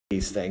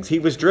these things. He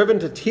was driven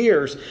to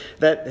tears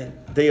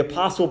that the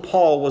Apostle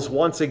Paul was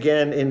once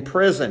again in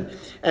prison.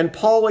 And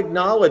Paul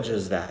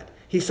acknowledges that.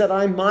 He said,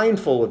 I'm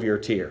mindful of your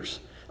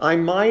tears.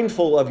 I'm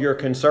mindful of your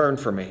concern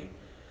for me.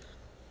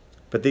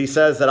 But he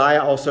says that I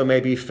also may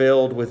be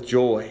filled with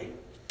joy.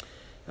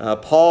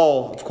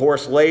 Paul, of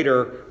course,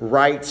 later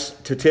writes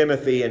to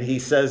Timothy and he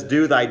says,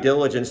 do thy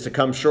diligence to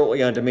come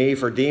shortly unto me,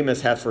 for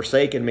Demas hath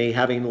forsaken me,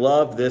 having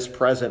loved this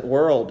present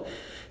world.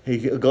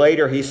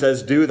 Later he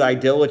says, do thy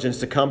diligence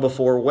to come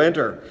before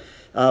winter.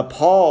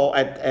 Paul,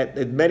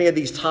 at many of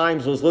these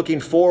times, was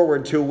looking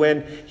forward to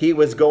when he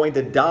was going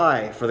to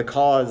die for the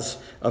cause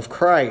of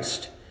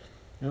Christ.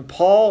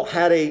 Paul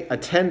had a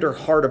tender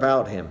heart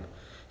about him.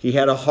 He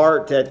had a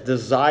heart that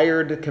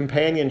desired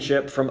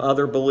companionship from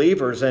other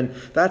believers, and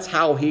that's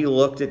how he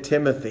looked at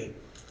Timothy.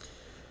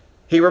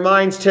 He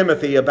reminds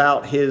Timothy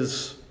about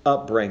his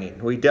upbringing.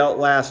 We dealt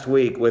last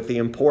week with the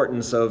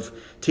importance of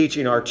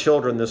teaching our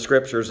children the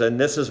Scriptures, and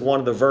this is one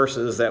of the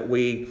verses that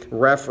we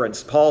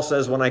referenced. Paul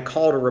says, when I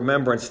call to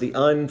remembrance the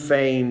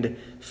unfeigned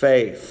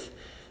faith.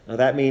 Now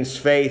that means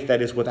faith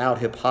that is without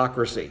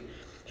hypocrisy.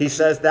 He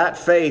says that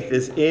faith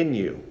is in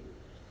you.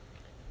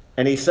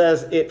 And he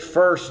says it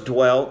first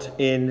dwelt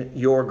in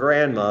your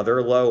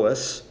grandmother,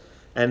 Lois,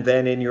 and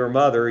then in your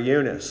mother,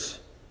 Eunice.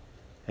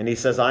 And he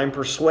says, I'm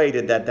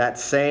persuaded that that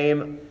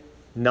same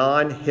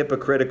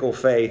non-hypocritical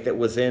faith that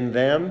was in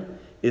them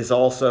is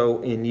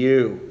also in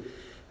you.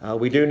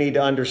 We do need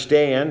to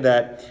understand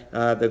that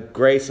the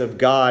grace of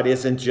God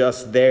isn't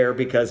just there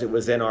because it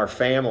was in our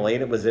family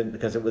and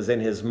because it was in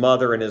his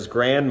mother and his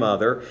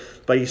grandmother,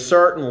 but he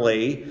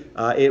certainly,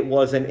 it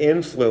was an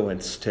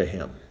influence to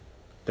him.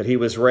 That he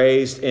was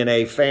raised in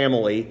a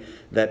family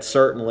that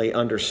certainly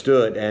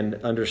understood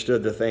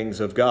the things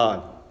of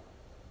God.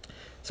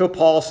 So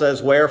Paul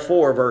says,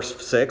 wherefore,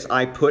 verse 6,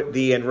 I put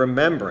thee in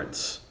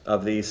remembrance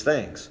of these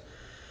things.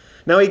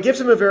 Now he gives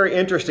him a very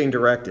interesting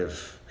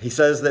directive. He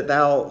says that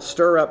thou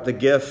stir up the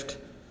gift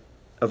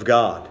of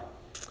God,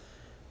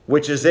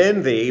 which is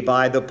in thee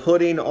by the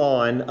putting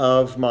on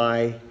of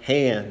my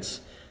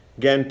hands.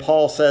 Again,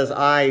 Paul says,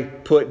 I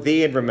put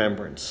thee in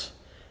remembrance.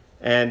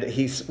 And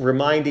he's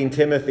reminding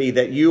Timothy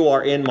that you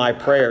are in my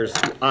prayers.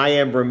 I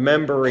am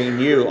remembering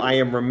you. I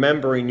am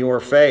remembering your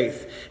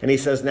faith. And he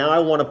says, now I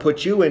want to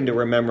put you into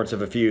remembrance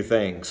of a few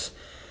things.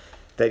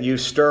 That you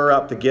stir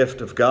up the gift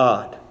of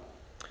God.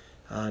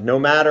 No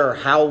matter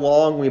how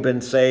long we've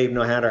been saved,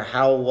 no matter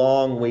how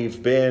long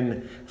we've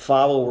been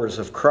followers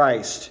of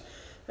Christ,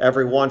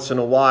 every once in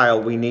a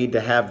while we need to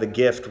have the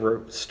gift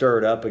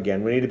stirred up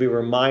again. We need to be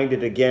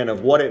reminded again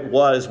of what it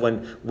was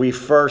when we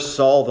first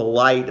saw the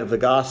light of the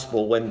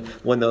gospel, when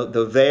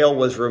the veil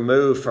was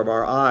removed from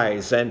our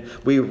eyes and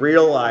we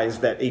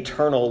realized that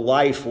eternal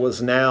life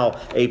was now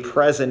a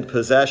present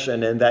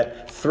possession, and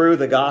that through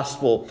the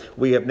gospel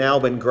we have now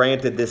been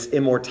granted this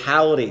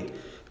immortality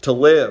to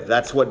live.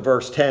 That's what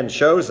verse 10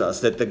 shows us,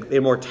 that the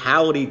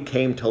immortality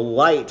came to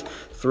light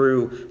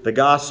through the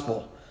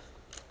gospel.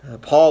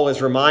 Paul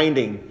is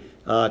reminding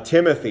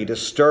Timothy to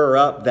stir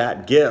up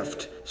that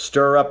gift,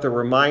 stir up the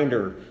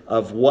reminder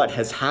of what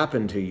has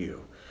happened to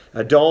you.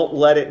 Don't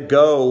let it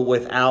go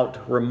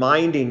without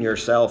reminding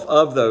yourself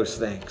of those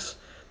things.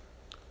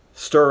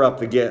 Stir up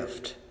the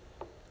gift.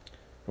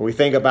 When we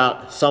think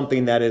about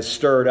something that is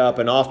stirred up,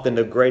 and often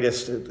the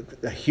greatest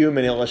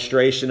human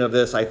illustration of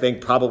this, I think,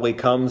 probably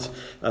comes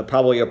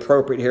probably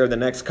appropriate here in the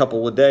next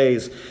couple of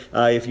days.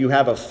 If you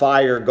have a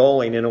fire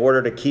going, in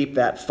order to keep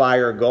that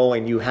fire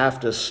going, you have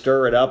to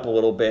stir it up a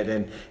little bit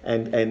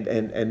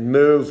and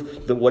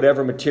move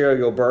whatever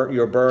material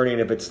you're burning.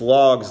 If it's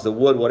logs, the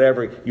wood,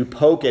 whatever, you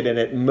poke it and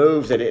it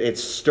moves it, it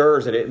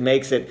stirs it, it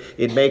makes it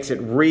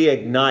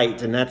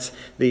reignite. And that's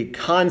the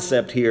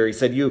concept here. He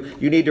said you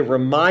need to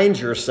remind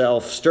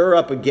yourself, stir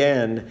up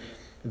again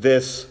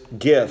this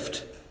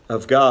gift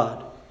of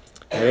God.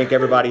 I think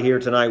everybody here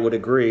tonight would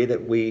agree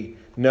that we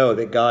know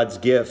that God's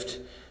gift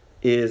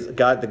is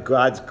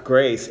God's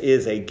grace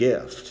is a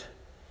gift.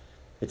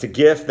 It's a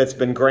gift that's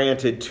been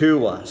granted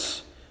to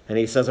us. And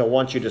he says, I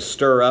want you to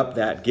stir up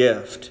that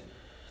gift.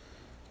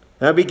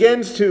 Now he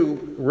begins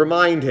to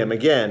remind him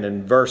again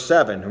in verse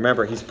 7.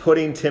 Remember, he's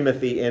putting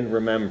Timothy in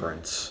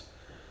remembrance.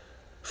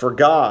 For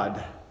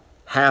God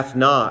hath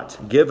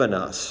not given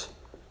us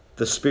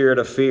the spirit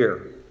of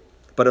fear,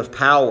 but of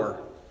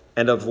power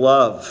and of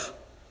love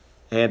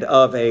and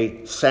of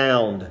a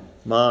sound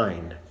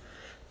mind.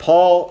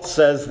 Paul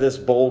says this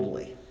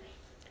boldly.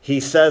 He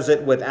says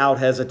it without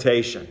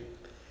hesitation.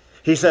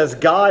 He says,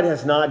 God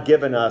has not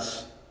given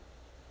us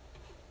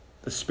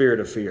the spirit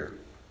of fear,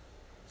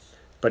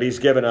 but he's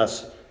given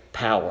us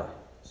power.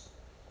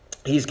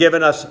 He's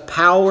given us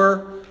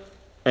power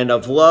and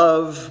of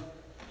love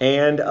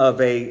and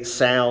of a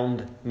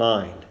sound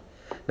mind.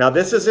 Now,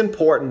 this is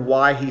important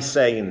why he's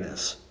saying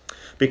this.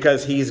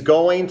 Because he's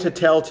going to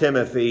tell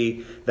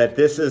Timothy that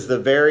this is the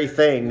very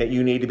thing that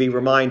you need to be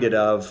reminded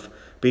of,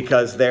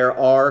 because there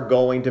are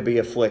going to be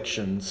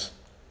afflictions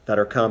that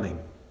are coming.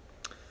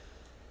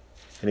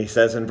 And he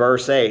says in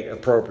verse 8,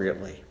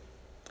 appropriately,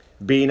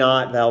 be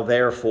not thou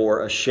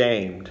therefore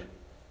ashamed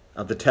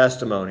of the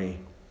testimony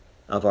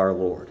of our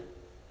Lord.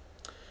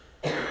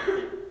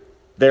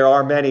 There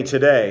are many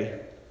today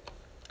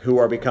who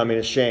are becoming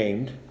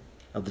ashamed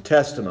of the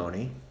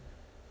testimony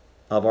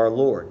of our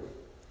Lord.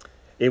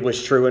 It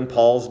was true in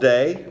Paul's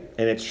day,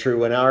 and it's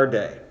true in our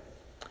day.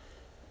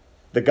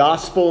 The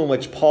gospel in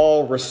which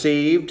Paul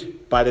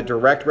received by the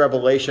direct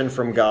revelation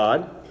from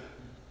God,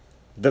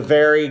 the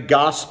very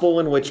gospel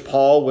in which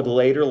Paul would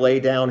later lay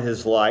down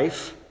his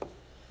life,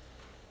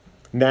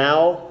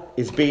 now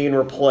is being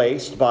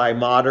replaced by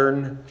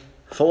modern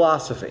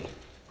philosophy.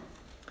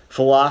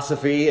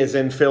 Philosophy is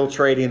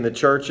infiltrating the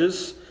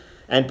churches,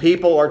 and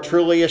people are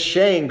truly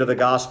ashamed of the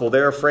gospel.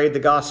 They're afraid the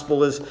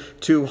gospel is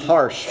too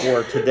harsh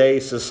for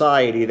today's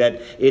society,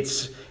 that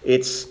it's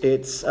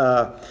rigorous,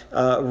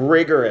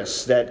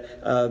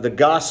 that the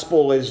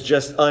gospel is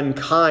just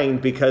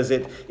unkind because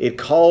it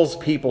calls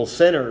people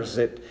sinners.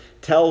 It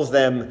tells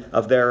them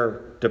of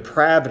their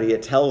depravity.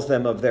 It tells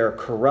them of their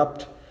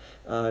corrupt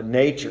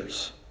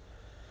natures.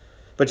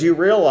 But you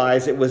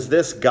realize it was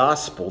this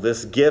gospel,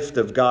 this gift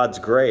of God's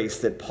grace,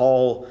 that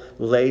Paul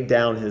laid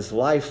down his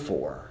life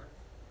for.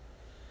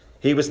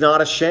 He was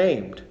not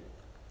ashamed.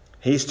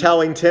 He's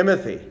telling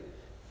Timothy,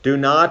 do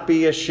not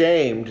be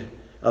ashamed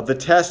of the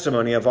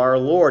testimony of our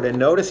Lord. And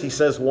notice he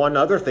says one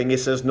other thing. He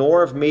says,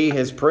 nor of me,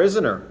 his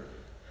prisoner.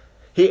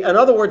 In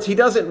other words, he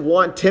doesn't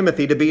want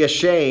Timothy to be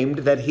ashamed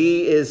that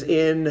he is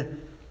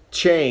in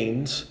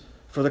chains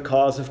for the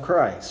cause of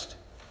Christ.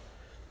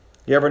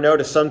 You ever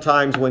notice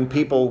sometimes when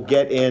people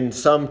get in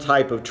some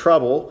type of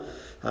trouble,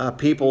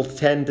 people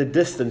tend to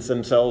distance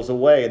themselves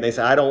away and they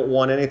say, I don't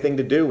want anything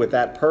to do with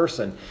that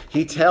person.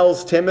 He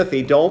tells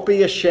Timothy, don't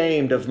be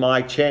ashamed of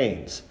my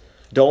chains.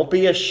 Don't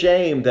be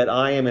ashamed that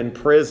I am in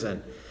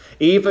prison.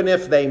 Even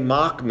if they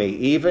mock me,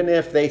 even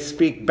if they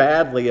speak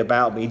badly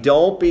about me,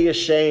 don't be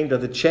ashamed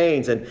of the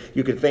chains. And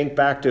you could think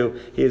back to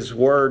his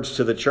words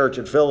to the church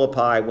at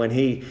Philippi when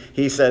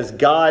he says,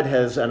 God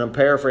has, and I'm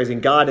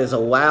paraphrasing, God has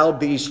allowed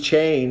these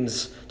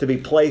chains to be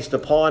placed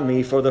upon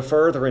me for the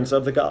furtherance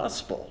of the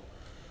gospel.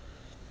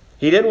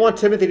 He didn't want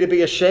Timothy to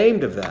be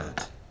ashamed of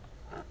that.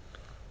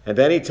 And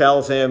then he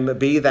tells him,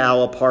 be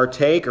thou a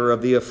partaker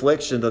of the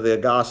affliction of the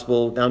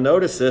gospel. Now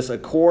notice this,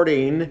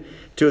 according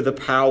to the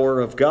power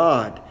of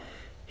God.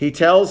 He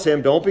tells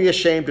him, don't be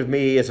ashamed of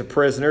me as a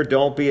prisoner.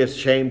 Don't be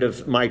ashamed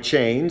of my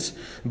chains,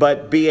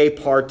 but be a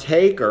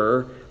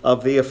partaker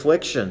of the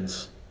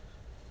afflictions.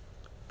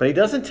 But he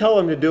doesn't tell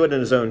him to do it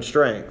in his own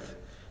strength.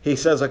 He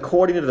says,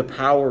 according to the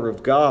power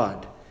of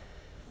God.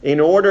 In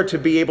order to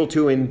be able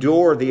to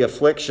endure the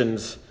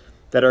afflictions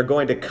that are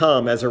going to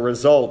come as a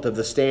result of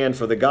the stand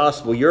for the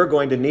gospel, you're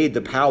going to need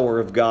the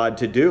power of God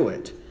to do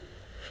it.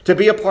 To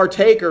be a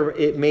partaker,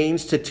 it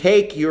means to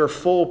take your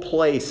full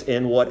place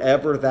in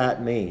whatever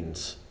that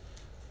means.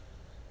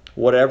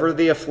 Whatever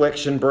the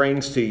affliction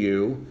brings to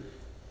you,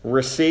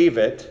 receive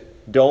it.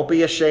 Don't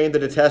be ashamed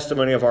of the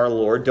testimony of our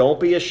Lord. Don't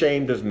be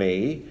ashamed of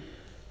me.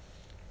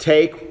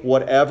 Take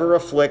whatever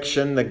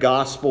affliction the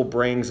gospel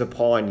brings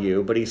upon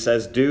you. But he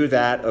says, do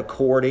that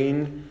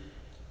according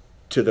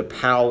to the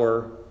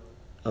power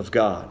of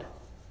God.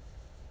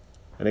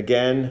 And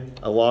again,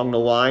 along the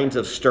lines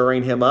of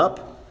stirring him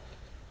up,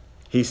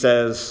 he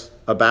says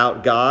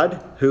about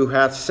God, who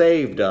hath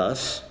saved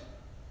us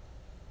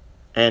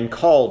and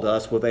called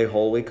us with a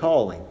holy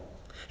calling.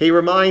 He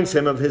reminds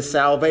him of his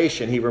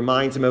salvation. He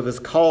reminds him of his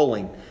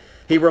calling.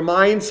 He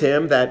reminds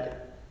him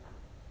that,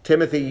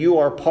 Timothy, you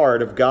are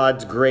part of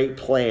God's great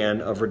plan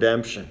of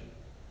redemption.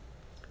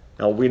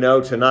 Now, we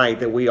know tonight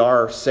that we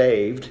are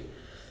saved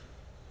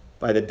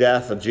by the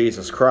death of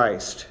Jesus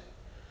Christ.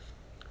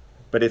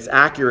 But it's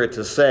accurate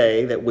to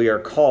say that we are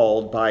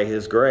called by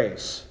his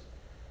grace.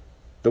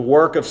 The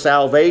work of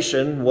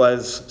salvation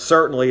was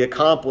certainly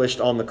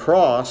accomplished on the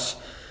cross,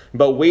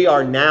 but we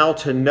are now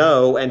to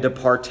know and to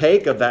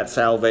partake of that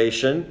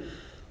salvation,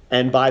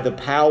 and by the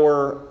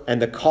power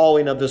and the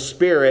calling of the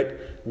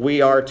Spirit,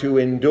 we are to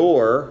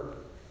endure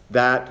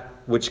that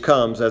which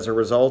comes as a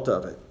result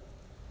of it.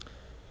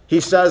 He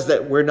says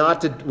that we're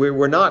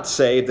not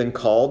saved and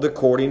called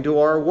according to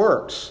our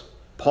works.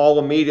 Paul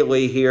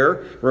immediately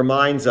here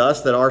reminds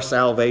us that our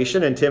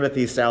salvation and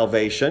Timothy's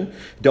salvation,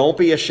 don't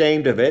be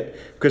ashamed of it,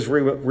 because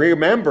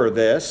remember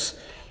this,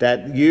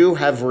 that you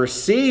have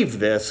received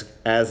this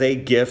as a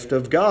gift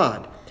of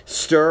God.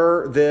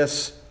 Stir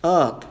this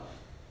up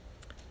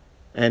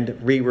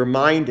and be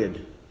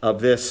reminded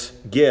of this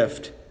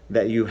gift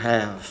that you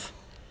have.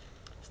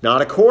 It's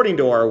not according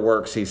to our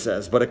works, he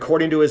says, but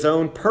according to his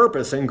own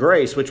purpose and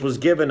grace, which was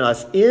given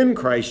us in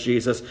Christ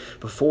Jesus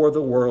before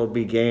the world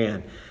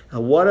began.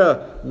 Now,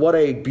 what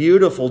a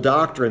beautiful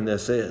doctrine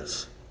this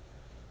is.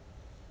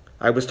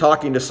 I was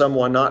talking to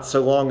someone not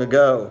so long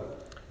ago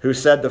who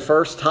said the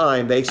first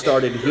time they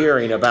started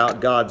hearing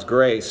about God's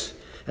grace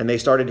and they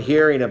started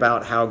hearing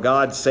about how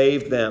God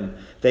saved them,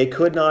 they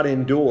could not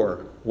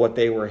endure what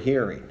they were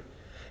hearing.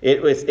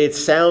 It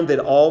sounded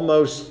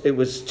almost, it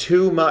was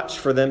too much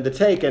for them to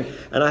take. And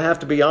I have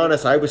to be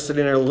honest, I was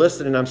sitting there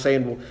listening and I'm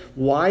saying, well,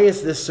 why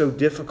is this so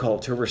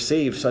difficult to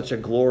receive such a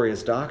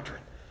glorious doctrine?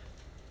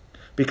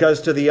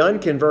 Because to the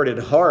unconverted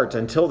heart,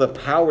 until the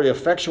power, the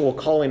effectual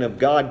calling of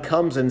God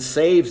comes and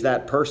saves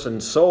that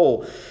person's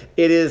soul,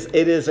 it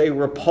is a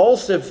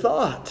repulsive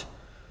thought.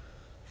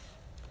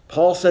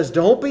 Paul says,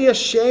 don't be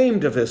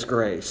ashamed of this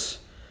grace.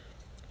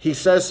 He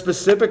says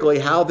specifically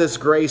how this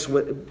grace,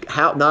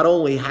 not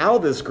only how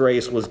this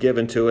grace was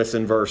given to us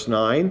in verse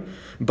 9,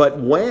 but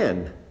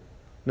when.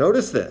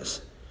 Notice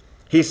this.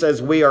 He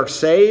says, we are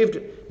saved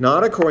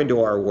not according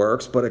to our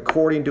works, but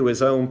according to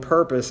his own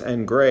purpose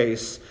and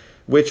grace,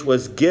 which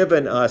was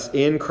given us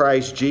in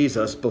Christ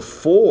Jesus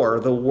before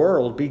the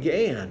world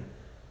began.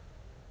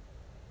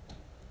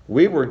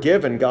 We were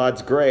given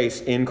God's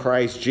grace in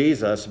Christ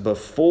Jesus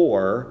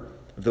before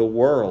the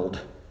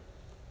world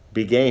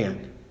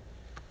began.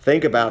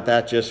 Think about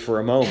that just for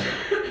a moment.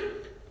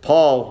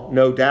 Paul,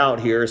 no doubt,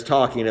 here is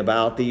talking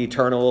about the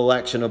eternal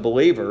election of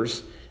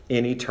believers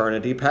in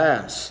eternity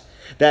past.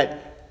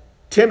 That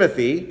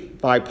Timothy,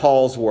 by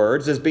Paul's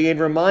words, is being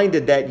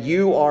reminded that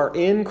you are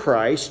in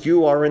Christ,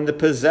 you are in the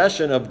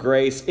possession of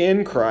grace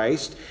in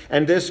Christ,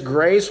 and this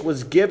grace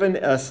was given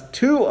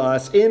to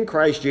us in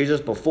Christ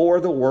Jesus before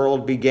the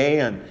world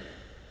began.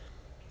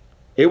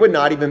 It would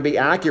not even be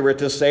accurate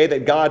to say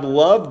that God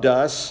loved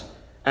us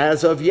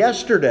as of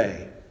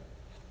yesterday.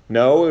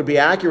 No, it would be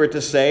accurate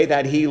to say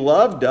that he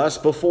loved us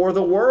before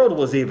the world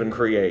was even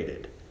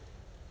created.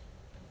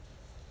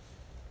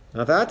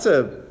 Now that's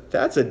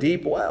a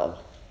deep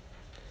well.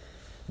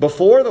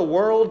 Before the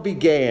world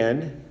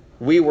began,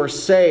 we were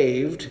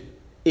saved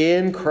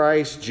in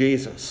Christ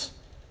Jesus.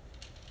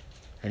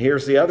 And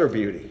here's the other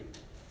beauty.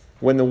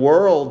 When the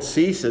world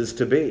ceases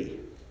to be,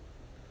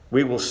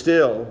 we will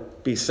still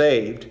be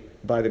saved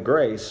by the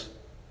grace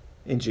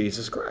in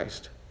Jesus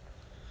Christ.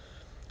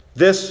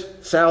 This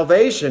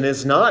salvation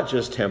is not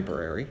just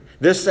temporary.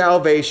 This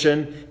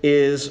salvation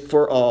is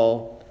for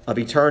all of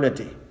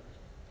eternity.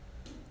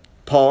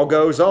 Paul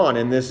goes on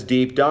in this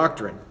deep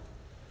doctrine.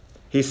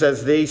 He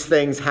says these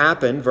things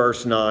happened,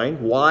 verse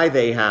 9, why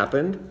they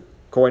happened,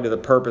 according to the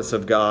purpose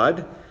of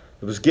God.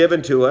 It was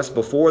given to us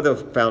before the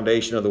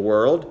foundation of the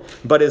world,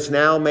 but is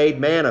now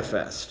made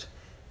manifest.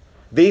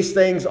 These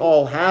things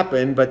all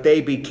happened, but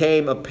they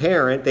became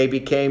apparent, they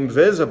became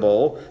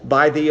visible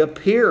by the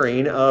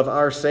appearing of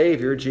our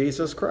Savior,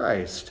 Jesus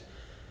Christ.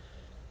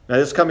 Now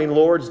this coming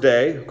Lord's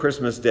Day,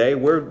 Christmas Day,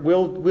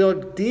 we'll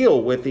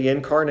deal with the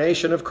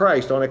incarnation of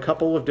Christ on a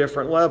couple of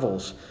different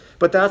levels.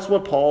 But that's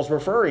what Paul's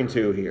referring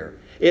to here.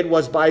 It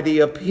was by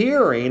the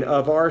appearing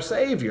of our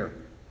Savior.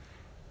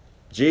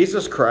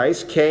 Jesus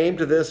Christ came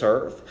to this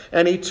earth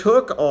and he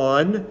took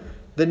on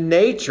the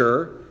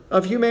nature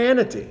of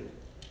humanity.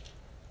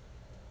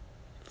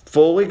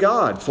 Fully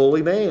God,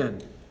 fully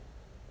man.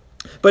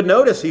 But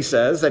notice he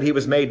says that he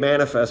was made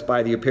manifest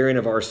by the appearing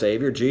of our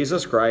Savior,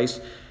 Jesus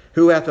Christ,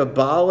 who hath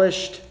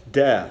abolished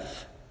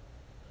death.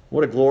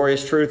 What a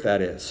glorious truth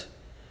that is.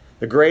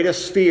 The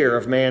greatest fear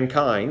of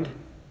mankind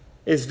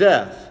is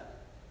death.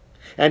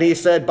 And he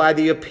said by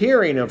the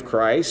appearing of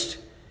Christ,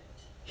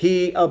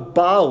 he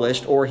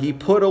abolished or he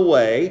put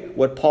away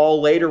what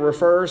Paul later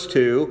refers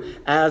to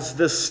as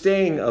the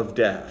sting of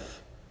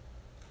death.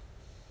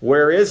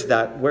 Where is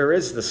that? Where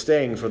is the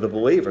sting for the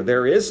believer?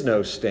 There is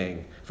no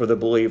sting for the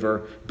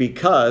believer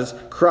because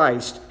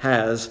Christ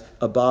has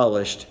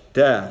abolished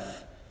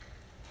death.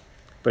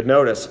 But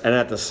notice, and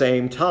at the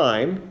same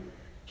time,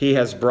 he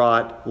has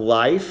brought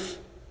life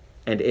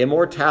and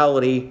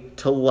immortality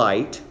to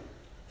light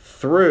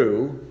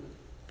through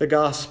the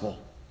gospel.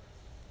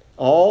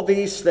 All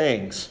these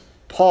things,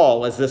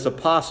 Paul, as this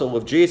apostle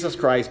of Jesus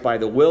Christ by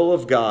the will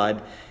of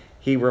God,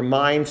 he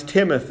reminds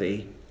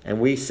Timothy, and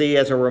we see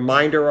as a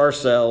reminder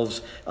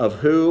ourselves of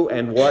who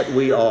and what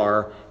we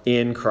are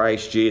in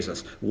Christ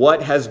Jesus.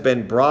 What has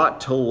been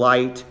brought to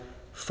light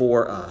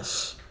for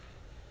us.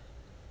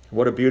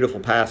 What a beautiful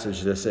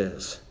passage this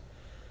is.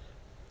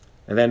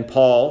 And then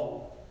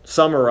Paul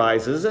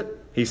summarizes it.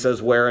 He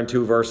says,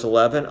 whereunto, verse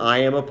 11, I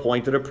am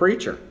appointed a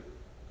preacher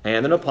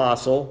and an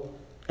apostle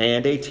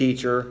and a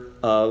teacher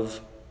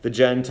of the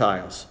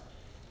Gentiles.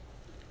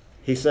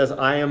 He says,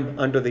 I am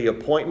under the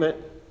appointment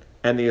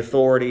and the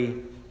authority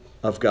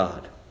of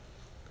God.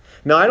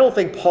 Now, I don't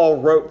think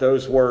Paul wrote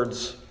those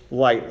words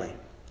lightly.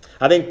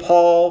 I think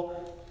Paul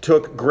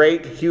took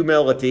great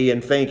humility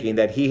in thinking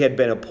that he had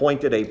been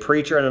appointed a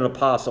preacher and an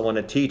apostle and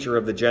a teacher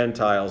of the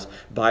Gentiles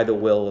by the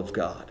will of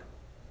God.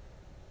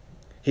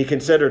 He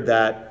considered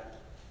that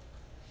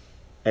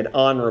an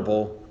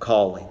honorable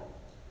calling.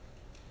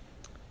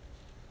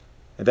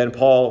 And then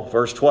Paul,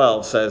 verse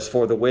 12, says,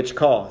 for the which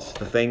cause,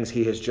 the things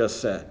he has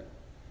just said,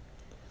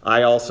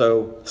 I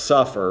also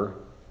suffer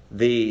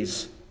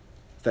these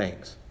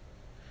things.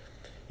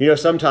 You know,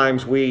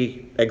 sometimes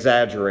we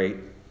exaggerate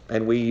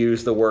and we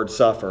use the word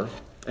suffer,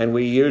 and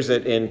we use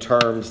it in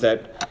terms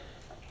that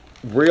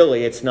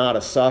really it's not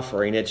a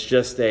suffering, it's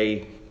just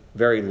a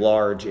very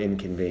large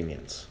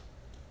inconvenience.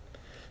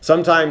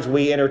 Sometimes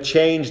we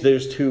interchange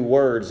those two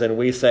words and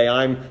we say,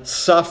 I'm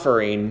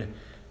suffering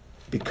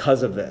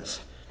because of this.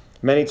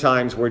 Many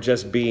times we're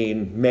just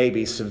being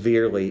maybe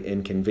severely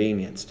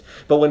inconvenienced.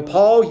 But when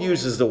Paul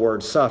uses the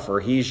word suffer,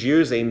 he's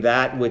using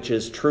that which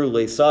is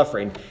truly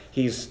suffering.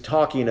 He's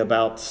talking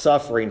about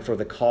suffering for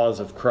the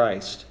cause of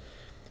Christ.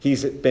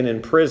 He's been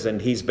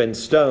imprisoned, he's been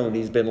stoned,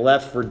 he's been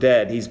left for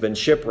dead, he's been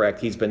shipwrecked,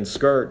 he's been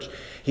scourged.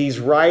 He's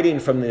writing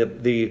from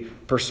the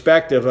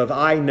perspective of,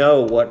 I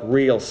know what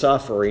real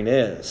suffering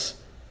is.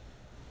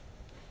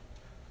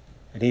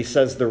 And he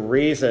says, the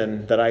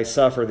reason that I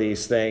suffer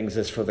these things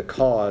is for the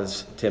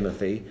cause,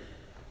 Timothy,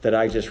 that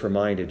I just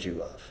reminded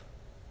you of.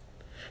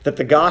 That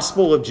the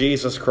gospel of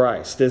Jesus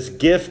Christ, this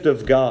gift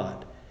of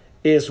God,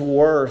 is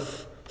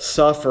worth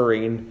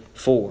suffering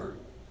for.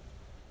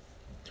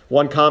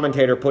 One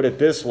commentator put it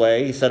this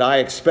way. He said, I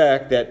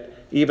expect that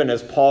even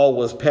as Paul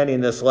was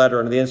penning this letter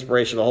under the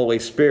inspiration of the Holy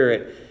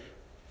Spirit,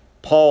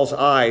 Paul's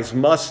eyes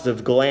must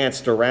have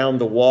glanced around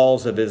the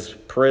walls of his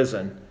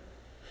prison.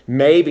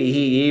 Maybe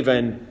he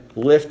even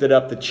lifted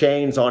up the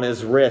chains on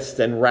his wrist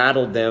and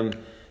rattled them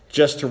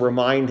just to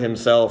remind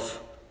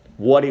himself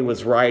what he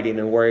was writing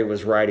and where he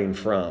was writing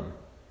from.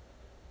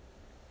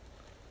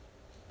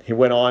 He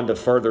went on to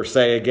further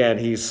say again,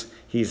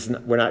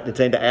 we're not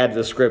intending to add to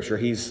the scripture.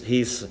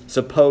 He's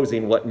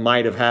supposing what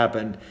might have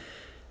happened.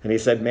 And he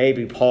said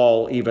maybe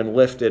Paul even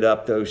lifted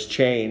up those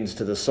chains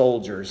to the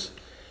soldiers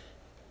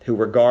who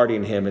were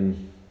guarding him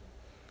and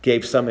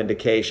gave some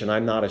indication,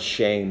 I'm not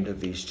ashamed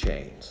of these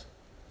chains.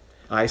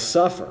 I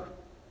suffer.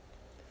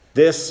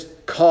 This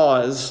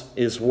cause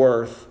is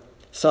worth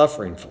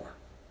suffering for.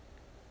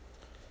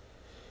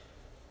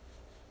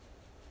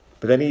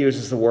 But then he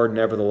uses the word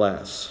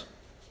nevertheless.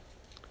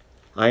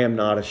 I am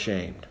not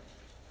ashamed.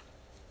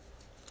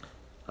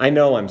 I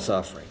know I'm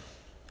suffering.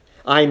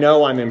 I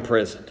know I'm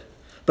imprisoned.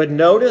 But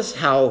notice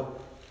how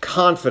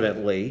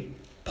confidently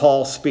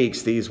Paul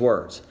speaks these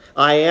words.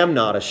 I am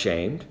not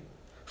ashamed,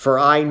 for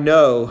I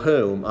know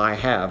whom I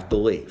have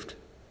believed.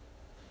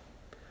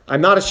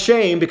 I'm not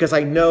ashamed because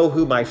I know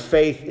who my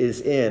faith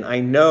is in.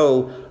 I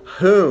know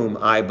whom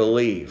I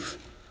believe.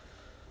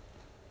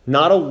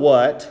 Not a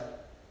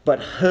what, but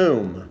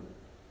whom.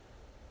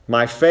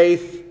 My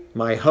faith,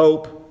 my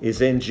hope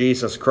is in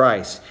Jesus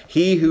Christ.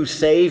 He who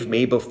saved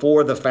me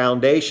before the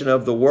foundation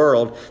of the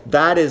world,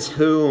 that is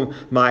whom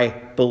my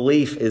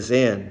belief is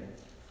in.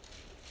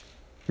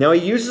 Now he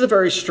uses a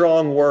very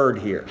strong word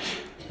here.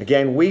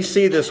 Again, we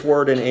see this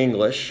word in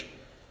English,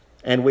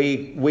 and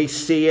we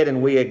see it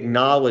and we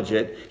acknowledge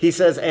it. He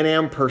says, and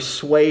am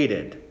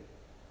persuaded.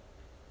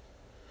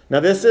 Now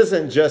this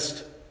isn't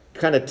just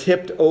kind of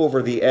tipped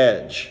over the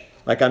edge.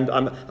 Like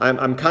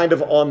I'm kind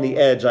of on the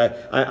edge.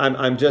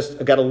 I'm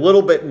just got a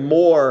little bit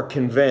more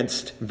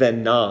convinced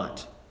than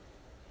not.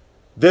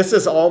 This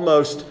is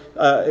almost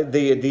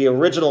the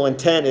original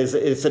intent is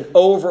it's an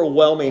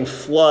overwhelming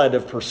flood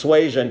of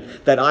persuasion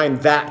that I'm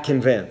that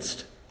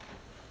convinced.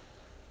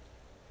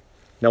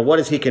 Now, what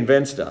is he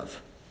convinced of?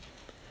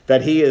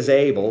 That he is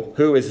able,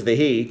 who is the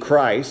he,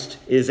 Christ,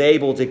 is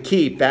able to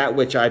keep that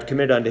which I've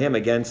committed unto him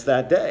against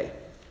that day.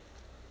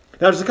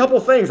 Now, there's a couple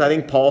of things I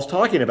think Paul's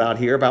talking about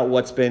here about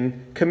what's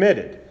been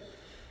committed.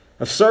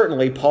 Now,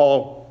 certainly,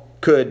 Paul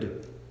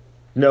could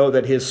know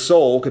that his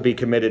soul could be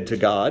committed to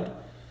God.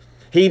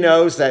 He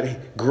knows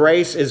that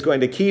grace is going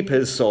to keep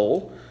his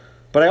soul.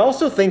 But I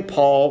also think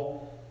Paul,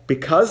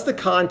 because the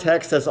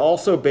context has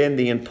also been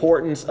the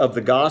importance of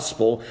the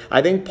gospel,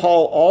 I think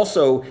Paul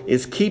also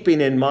is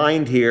keeping in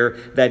mind here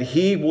that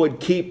he would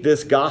keep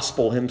this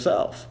gospel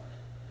himself.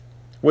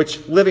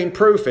 Which living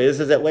proof is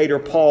that later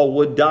Paul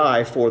would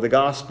die for the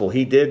gospel.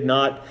 He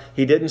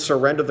didn't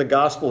surrender the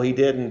gospel. He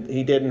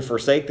didn't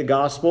forsake the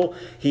gospel.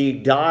 He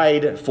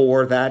died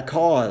for that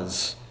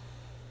cause.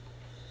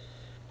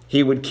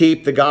 He would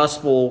keep the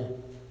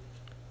gospel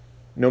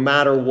no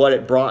matter what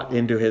it brought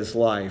into his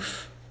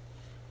life.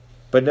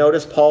 But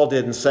notice Paul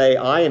didn't say,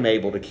 I am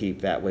able to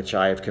keep that which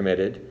I have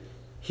committed.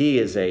 He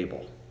is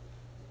able.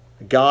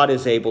 God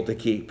is able to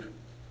keep.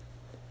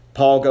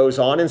 Paul goes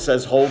on and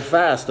says, hold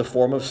fast the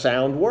form of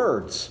sound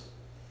words,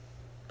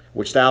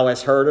 which thou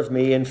hast heard of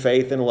me in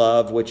faith and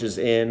love, which is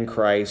in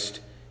Christ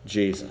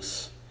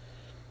Jesus.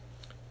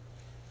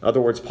 In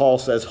other words, Paul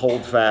says,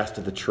 hold fast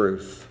to the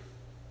truth.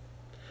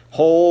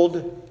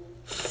 Hold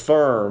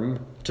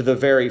firm to the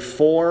very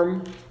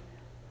form,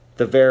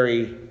 the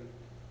very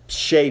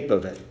shape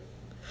of it.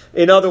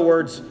 In other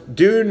words,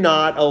 do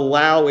not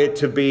allow it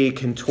to be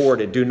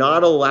contorted. Do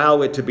not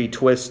allow it to be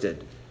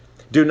twisted.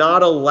 Do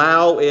not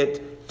allow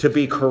it to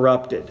be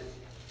corrupted.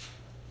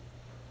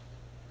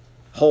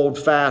 Hold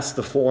fast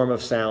the form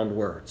of sound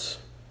words.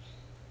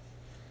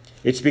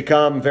 It's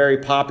become very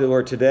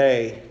popular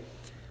today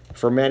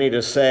for many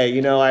to say,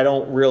 I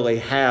don't really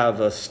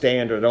have a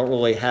standard. I don't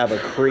really have a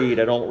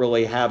creed. I don't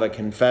really have a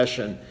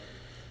confession.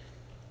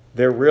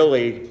 There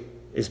really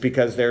is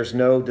because there's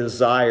no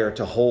desire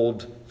to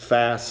hold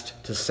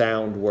fast to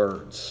sound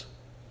words.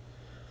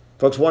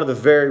 Folks, one of the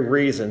very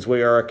reasons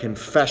we are a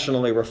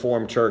confessionally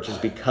reformed church is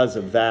because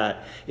of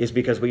that, is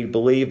because we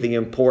believe the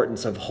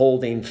importance of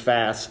holding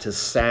fast to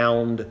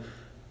sound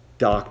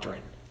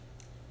doctrine.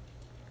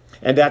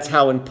 And that's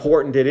how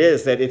important it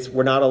is that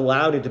we're not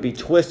allowed it to be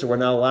twisted. We're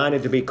not allowed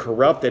it to be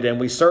corrupted. And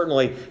we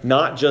certainly,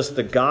 not just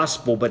the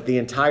gospel, but the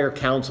entire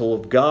counsel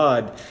of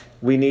God,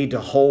 we need to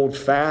hold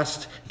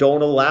fast.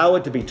 Don't allow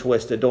it to be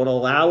twisted. Don't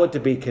allow it to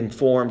be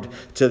conformed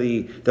to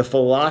the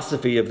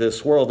philosophy of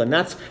this world. And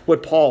that's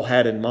what Paul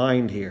had in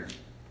mind here.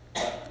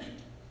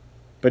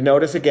 But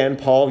notice again,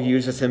 Paul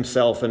uses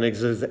himself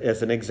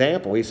as an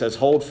example. He says,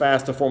 hold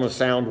fast the form of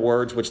sound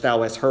words which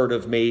thou hast heard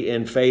of me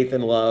in faith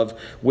and love,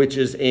 which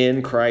is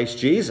in Christ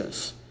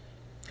Jesus.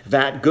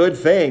 That good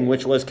thing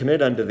which was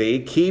committed unto thee,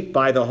 keep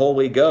by the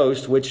Holy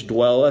Ghost which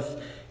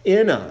dwelleth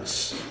in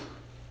us.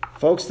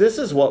 Folks, this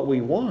is what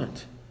we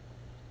want.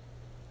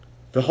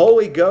 The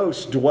Holy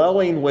Ghost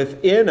dwelling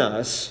within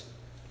us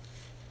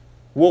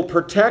will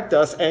protect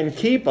us and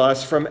keep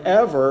us from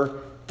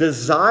ever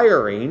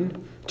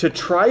desiring to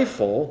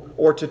trifle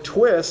or to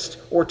twist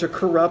or to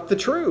corrupt the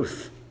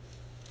truth.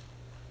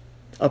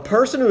 A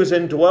person who is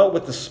indwelt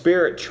with the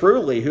Spirit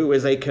truly, who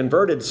is a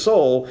converted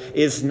soul,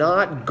 is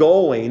not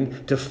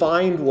going to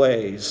find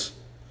ways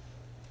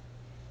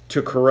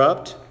to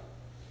corrupt,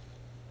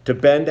 to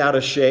bend out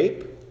of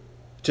shape,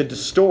 to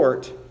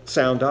distort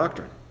sound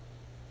doctrine.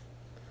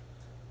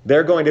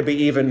 They're going to be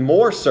even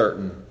more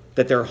certain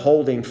that they're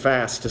holding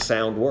fast to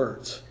sound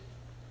words.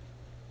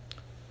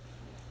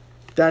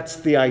 That's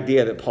the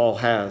idea that Paul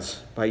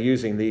has by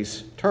using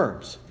these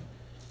terms.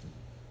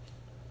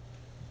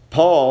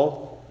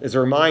 Paul is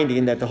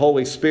reminding that the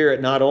Holy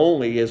Spirit not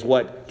only is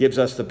what gives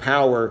us the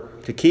power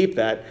to keep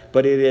that,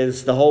 but it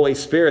is the Holy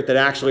Spirit that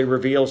actually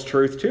reveals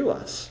truth to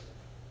us.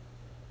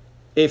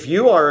 If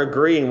you are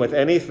agreeing with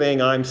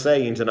anything I'm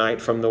saying tonight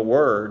from the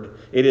Word,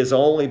 it is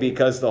only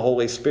because the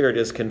Holy Spirit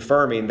is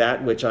confirming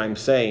that which I'm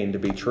saying to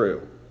be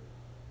true.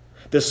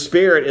 The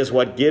Spirit is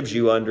what gives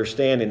you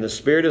understanding. The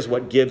Spirit is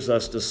what gives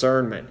us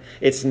discernment.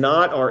 It's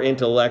not our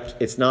intellect,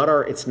 it's not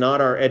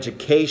our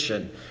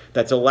education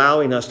that's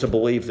allowing us to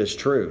believe this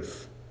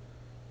truth.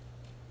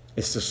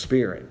 It's the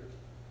Spirit.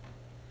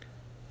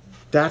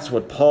 That's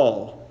what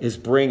Paul is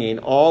bringing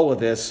all of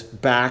this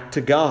back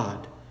to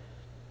God.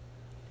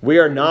 We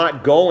are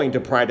not going to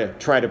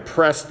try to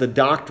press the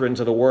doctrines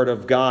of the Word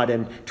of God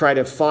and try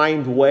to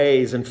find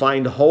ways and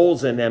find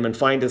holes in them and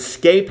find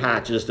escape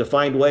hatches to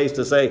find ways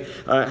to say,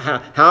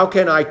 how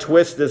can I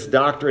twist this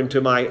doctrine to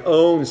my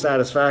own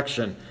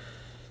satisfaction?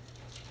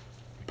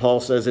 Paul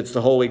says it's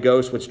the Holy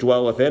Ghost which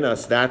dwelleth in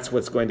us. That's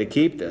what's going to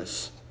keep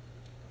this.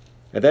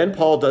 And then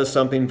Paul does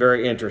something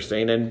very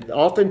interesting. And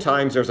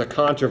oftentimes there's a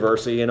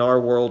controversy in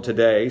our world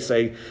today.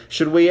 Say,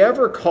 should we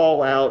ever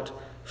call out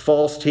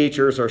false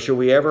teachers, or should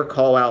we ever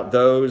call out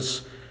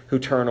those who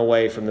turn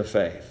away from the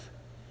faith?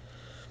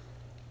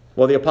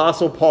 Well, the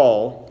Apostle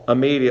Paul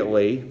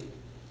immediately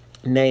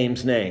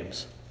names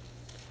names.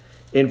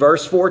 In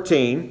verse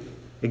 14,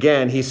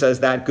 again, he says,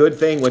 that good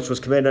thing which was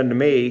committed unto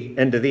me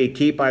and to thee,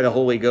 keep by the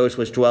Holy Ghost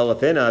which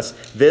dwelleth in us,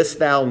 this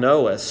thou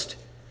knowest,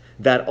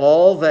 that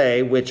all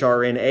they which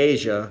are in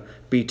Asia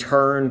be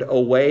turned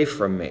away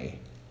from me,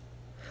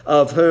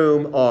 of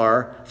whom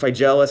are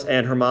Phygellus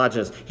and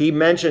Hermogenes. He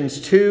mentions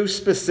two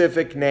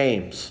specific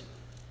names.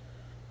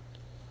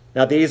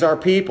 Now, these are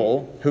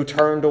people who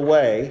turned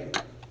away.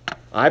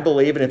 I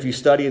believe, and if you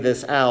study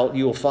this out,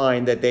 you will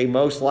find that they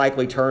most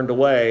likely turned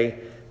away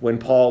when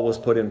Paul was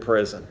put in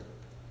prison.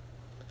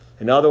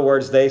 In other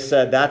words, they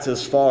said, that's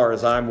as far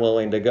as I'm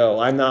willing to go.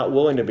 I'm not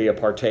willing to be a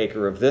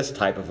partaker of this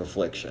type of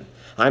affliction.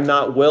 I'm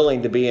not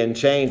willing to be in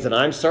chains, and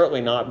I'm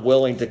certainly not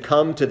willing to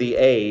come to the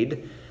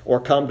aid or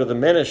come to the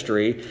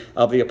ministry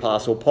of the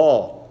Apostle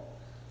Paul.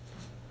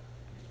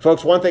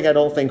 Folks, one thing I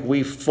don't think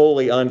we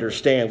fully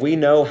understand, we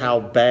know how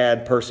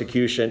bad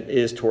persecution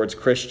is towards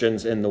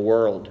Christians in the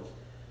world.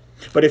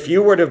 But if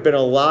you were to have been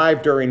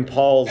alive during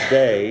Paul's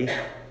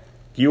day,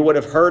 you would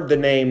have heard the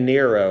name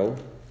Nero,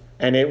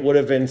 and it would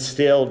have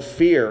instilled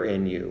fear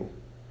in you,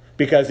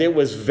 because it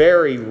was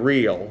very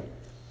real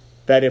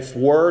that if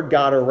word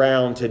got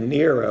around to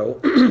Nero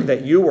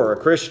that you were a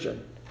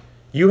Christian,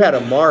 you had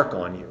a mark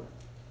on you.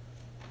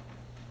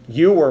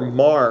 You were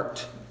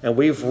marked, and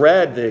we've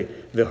read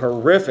the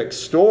horrific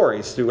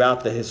stories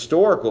throughout the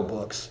historical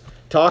books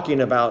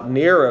talking about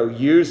Nero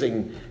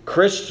using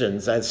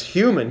Christians as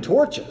human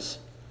torches.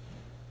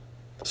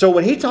 So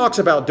when he talks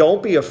about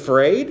don't be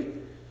afraid,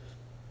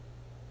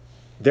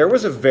 there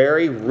was a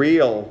very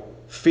real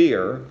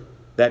fear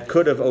that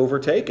could have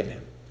overtaken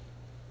him.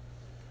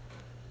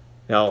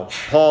 Now,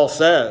 Paul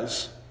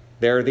says,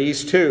 there are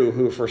these two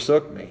who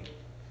forsook me.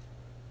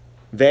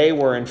 They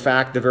were, in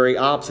fact, the very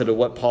opposite of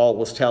what Paul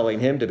was telling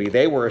him to be.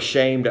 They were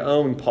ashamed to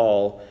own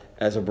Paul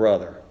as a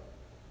brother.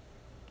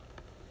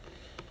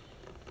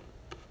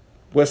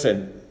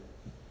 Listen,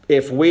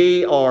 if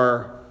we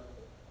are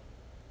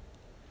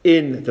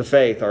in the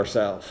faith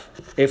ourselves,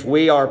 if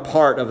we are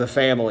part of the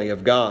family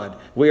of God,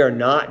 we are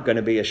not going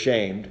to be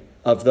ashamed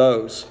of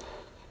those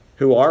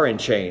who are in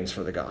chains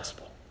for the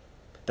gospel.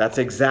 That's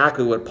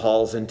exactly what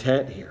Paul's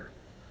intent here.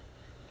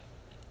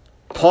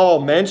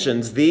 Paul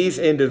mentions these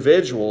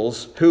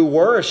individuals who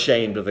were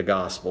ashamed of the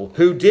gospel,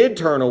 who did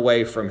turn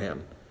away from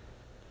him.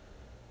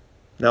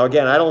 Now,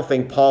 again, I don't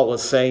think Paul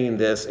is saying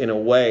this in a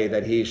way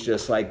that he's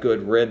just like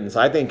good riddance.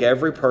 I think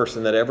every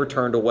person that ever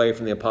turned away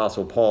from the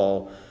Apostle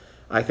Paul,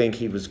 I think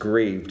he was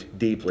grieved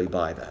deeply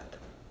by that.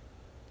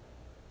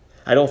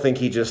 I don't think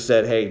he just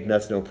said, hey,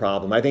 that's no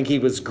problem. I think he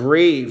was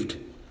grieved.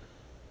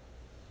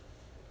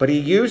 But he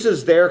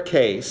uses their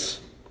case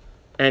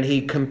and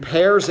he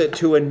compares it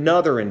to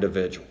another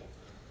individual.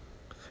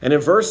 And in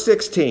verse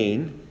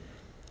 16,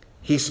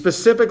 he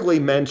specifically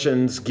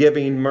mentions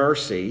giving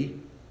mercy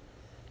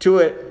to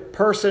a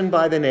person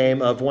by the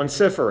name of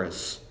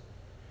Onesiphorus.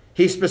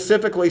 He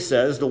specifically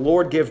says, the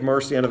Lord give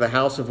mercy unto the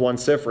house of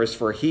Onesiphorus,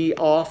 for he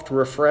oft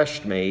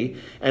refreshed me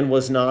and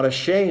was not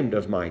ashamed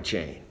of my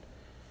chain.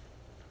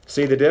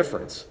 See the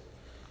difference?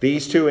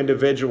 These two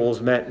individuals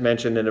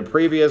mentioned in a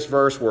previous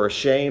verse were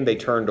ashamed. They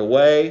turned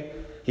away.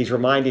 He's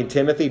reminding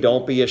Timothy,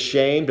 don't be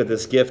ashamed of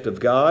this gift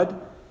of God.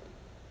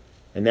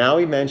 And now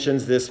he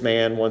mentions this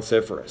man,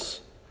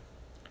 Onesiphorus.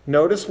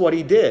 Notice what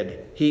he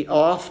did. He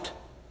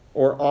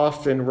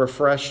often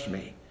refreshed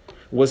me,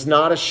 was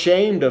not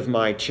ashamed of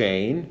my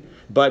chain,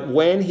 but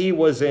when he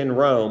was in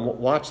Rome,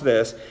 watch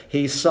this,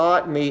 he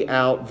sought me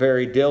out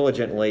very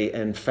diligently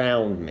and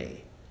found me.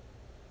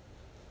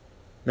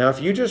 Now,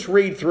 if you just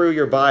read through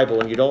your Bible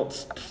and you don't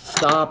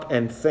stop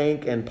and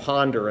think and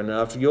ponder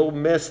enough, you'll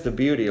miss the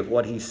beauty of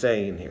what he's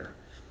saying here.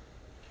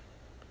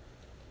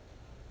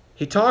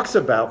 He talks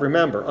about,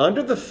 remember,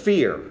 under the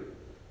fear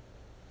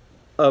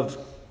of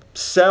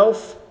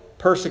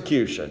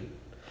self-persecution,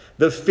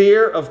 the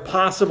fear of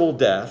possible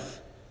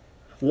death,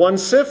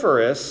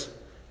 Onesiphorus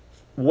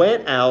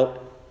went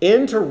out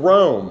into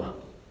Rome.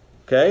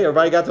 Okay,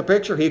 everybody got the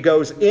picture? He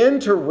goes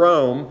into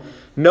Rome.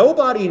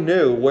 Nobody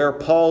knew where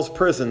Paul's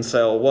prison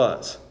cell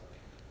was.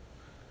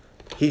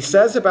 He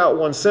says about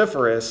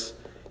Onesiphorus,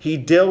 he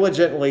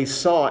diligently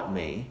sought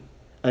me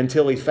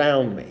until he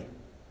found me.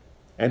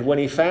 And when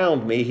he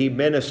found me, he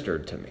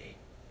ministered to me.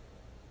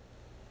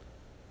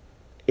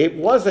 It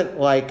wasn't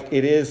like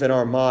it is in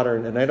our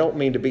modern, and I don't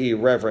mean to be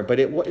irreverent, but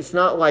it's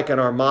not like in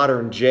our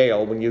modern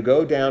jail when you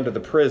go down to the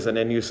prison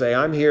and you say,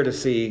 I'm here to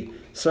see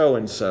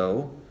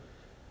so-and-so.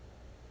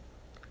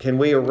 Can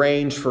we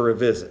arrange for a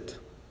visit?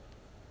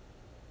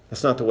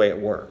 That's not the way it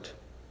worked.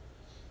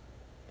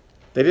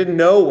 They didn't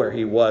know where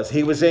he was.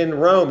 He was in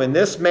Rome, and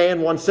this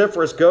man,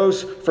 Onesiphorus,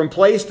 goes from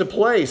place to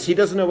place. He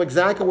doesn't know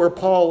exactly where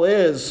Paul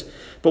is,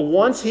 but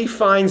once he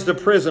finds the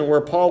prison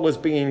where Paul was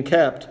being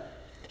kept,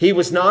 he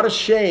was not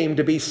ashamed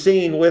to be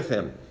seen with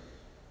him.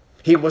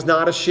 He was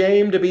not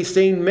ashamed to be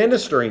seen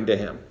ministering to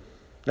him.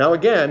 Now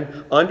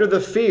again, under the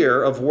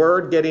fear of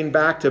word getting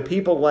back to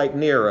people like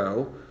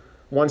Nero,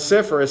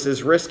 Onesiphorus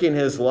is risking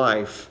his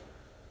life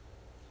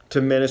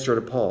to minister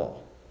to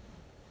Paul.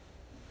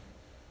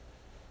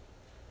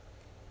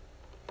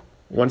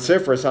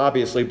 Onesiphorus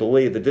obviously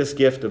believed that this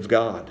gift of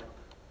God,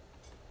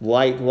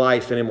 light,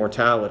 life, and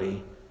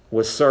immortality,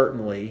 was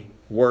certainly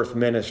worth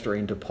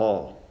ministering to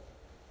Paul.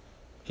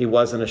 He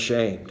wasn't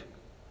ashamed.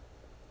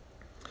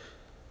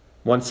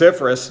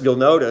 Onesiphorus, you'll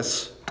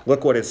notice,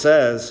 look what it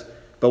says,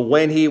 but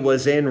when he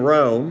was in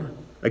Rome,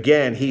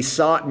 again, he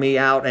sought me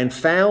out and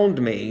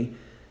found me.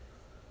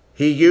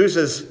 He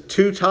uses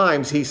 2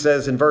 times, he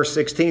says in verse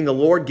 16, the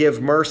Lord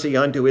give mercy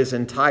unto his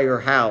entire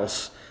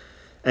house.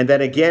 And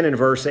then again in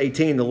verse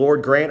 18, the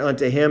Lord grant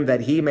unto him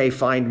that he may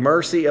find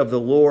mercy of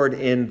the Lord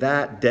in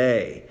that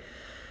day.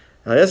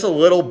 Now, this is a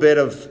little bit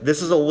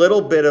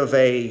of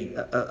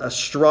a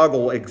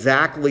struggle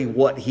exactly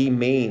what he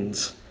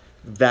means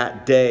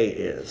that day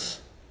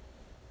is.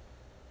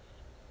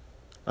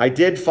 I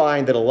did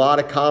find that a lot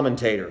of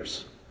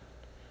commentators,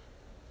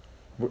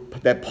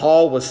 that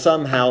Paul was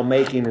somehow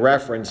making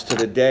reference to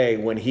the day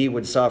when he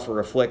would suffer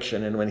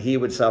affliction and when he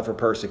would suffer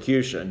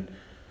persecution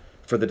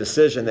for the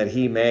decision that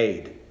he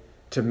made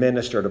to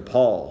minister to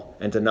Paul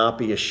and to not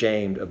be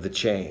ashamed of the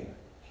chain.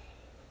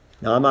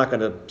 Now, I'm not going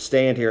to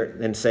stand here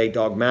and say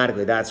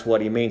dogmatically that's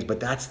what he means,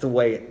 but that's the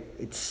way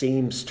it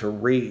seems to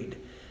read.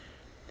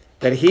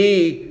 That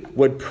he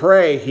would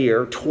pray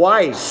here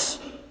twice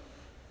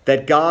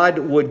that God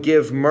would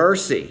give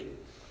mercy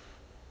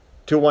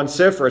to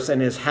Onesiphorus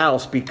and his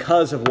house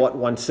because of what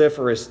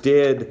Onesiphorus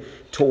did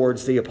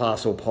towards the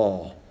Apostle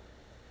Paul.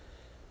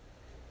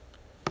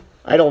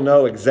 I don't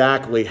know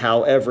exactly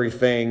how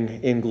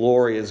everything in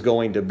glory is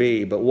going to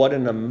be, but what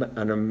an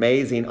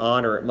amazing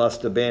honor it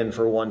must have been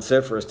for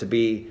Onesiphorus to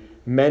be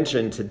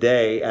mentioned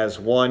today as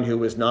one who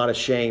was not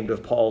ashamed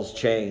of Paul's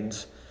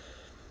chains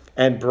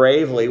and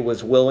bravely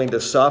was willing to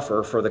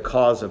suffer for the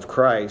cause of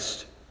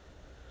Christ.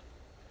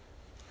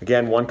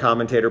 Again, one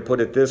commentator put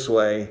it this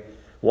way: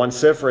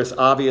 Onesiphorus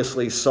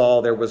obviously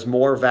saw there was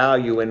more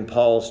value in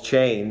Paul's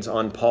chains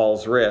on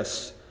Paul's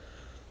wrists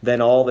than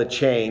all the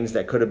chains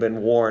that could have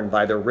been worn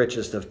by the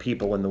richest of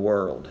people in the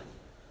world.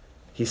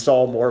 He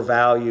saw more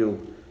value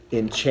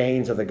in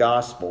chains of the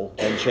gospel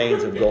than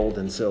chains of gold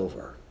and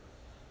silver.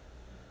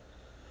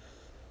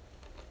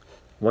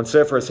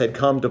 Onesiphorus had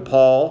come to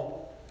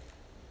Paul.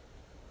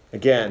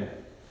 Again,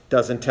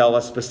 doesn't tell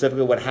us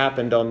specifically what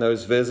happened on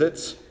those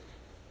visits.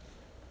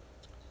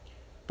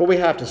 But we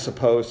have to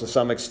suppose to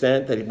some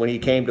extent that when he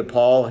came to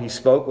Paul, he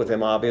spoke with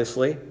him,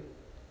 obviously.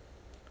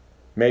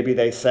 Maybe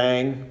they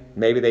sang,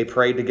 maybe they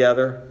prayed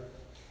together.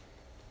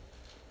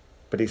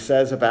 But he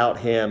says about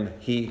him,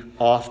 he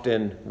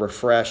often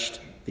refreshed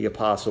the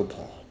Apostle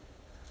Paul.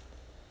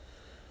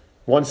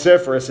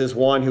 Onesiphorus is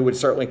one who would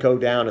certainly go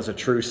down as a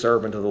true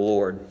servant of the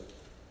Lord.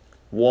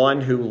 One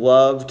who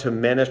loved to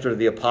minister to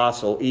the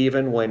apostle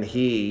even when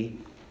he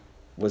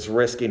was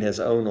risking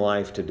his own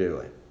life to do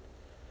it.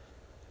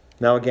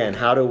 Now again,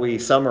 how do we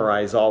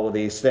summarize all of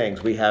these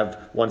things? We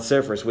have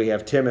Onesiphorus, we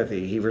have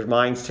Timothy. He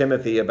reminds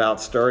Timothy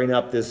about stirring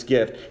up this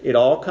gift. It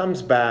all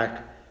comes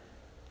back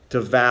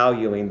to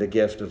valuing the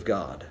gift of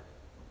God.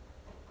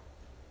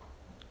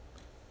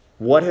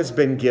 What has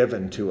been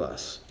given to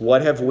us?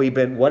 What have we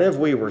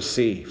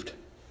received?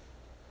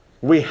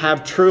 We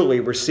have truly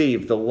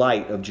received the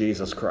light of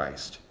Jesus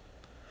Christ.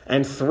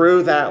 And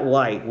through that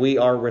light, we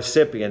are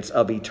recipients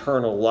of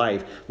eternal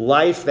life.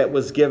 Life that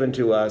was given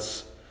to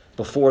us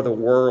before the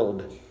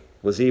world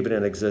was even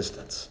in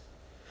existence.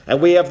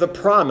 And we have the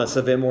promise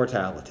of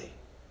immortality.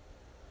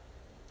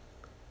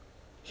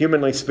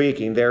 Humanly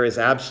speaking, there is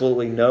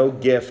absolutely no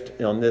gift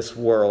on this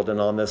world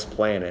and on this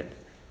planet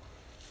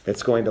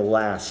that's going to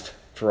last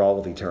for all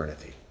of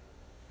eternity.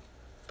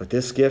 But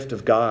this gift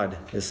of God,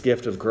 this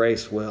gift of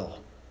grace will.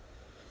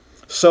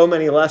 So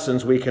many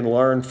lessons we can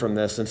learn from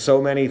this and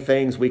so many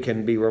things we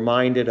can be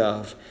reminded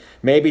of.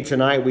 Maybe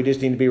tonight we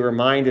just need to be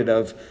reminded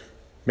of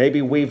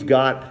maybe we've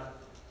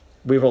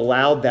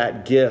allowed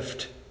that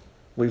gift,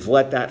 we've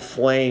let that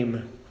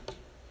flame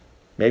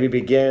maybe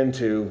begin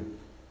to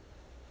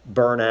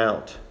burn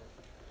out.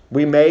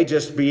 We may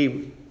just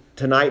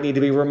tonight need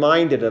to be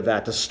reminded of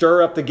that, to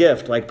stir up the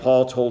gift, like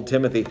Paul told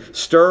Timothy.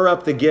 Stir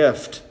up the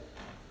gift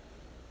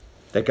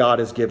that God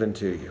has given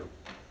to you.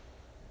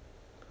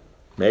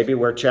 Maybe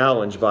we're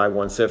challenged by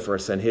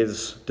Onesiphorus and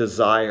his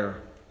desire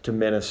to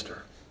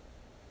minister.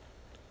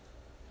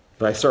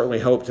 But I certainly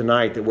hope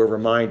tonight that we're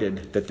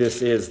reminded that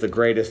this is the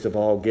greatest of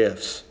all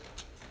gifts.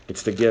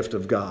 It's the gift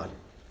of God.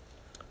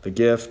 The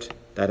gift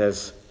that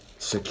has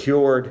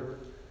secured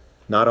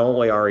not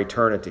only our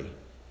eternity,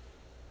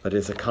 but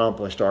has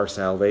accomplished our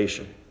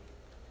salvation.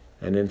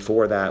 And then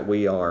for that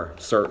we are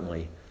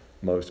certainly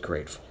most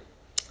grateful.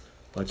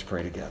 Let's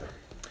pray together.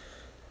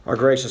 Our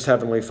gracious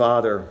Heavenly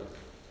Father,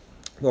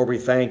 Lord, we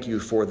thank you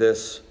for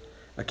this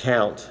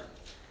account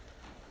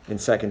in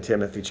 2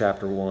 Timothy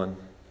chapter 1.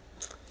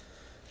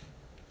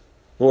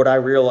 Lord, I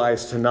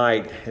realize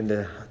tonight in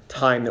the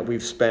time that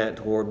we've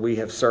spent, Lord, we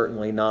have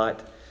certainly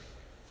not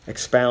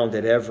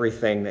expounded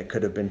everything that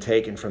could have been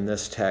taken from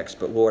this text.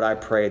 But Lord, I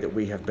pray that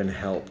we have been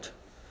helped.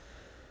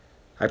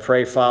 I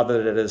pray,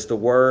 Father, that as the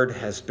word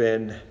has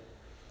been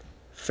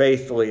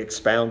faithfully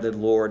expounded,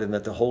 Lord, and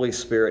that the Holy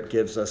Spirit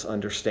gives us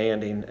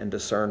understanding and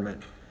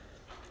discernment,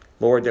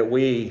 Lord, that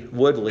we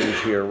would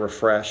leave here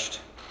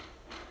refreshed,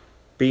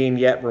 being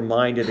yet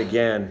reminded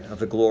again of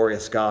the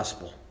glorious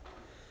gospel.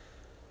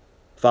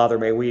 Father,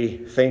 may we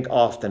think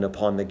often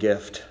upon the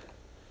gift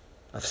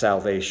of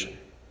salvation.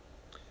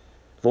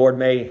 Lord,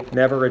 may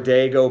never a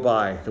day go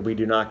by that we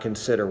do not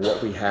consider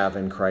what we have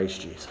in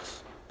Christ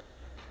Jesus.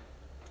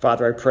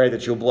 Father, I pray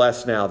that you'll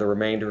bless now the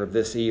remainder of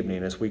this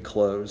evening as we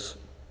close.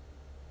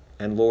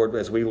 And Lord,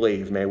 as we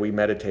leave, may we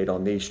meditate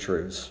on these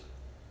truths.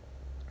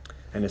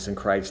 And it's in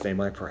Christ's name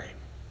I pray.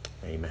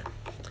 Amen.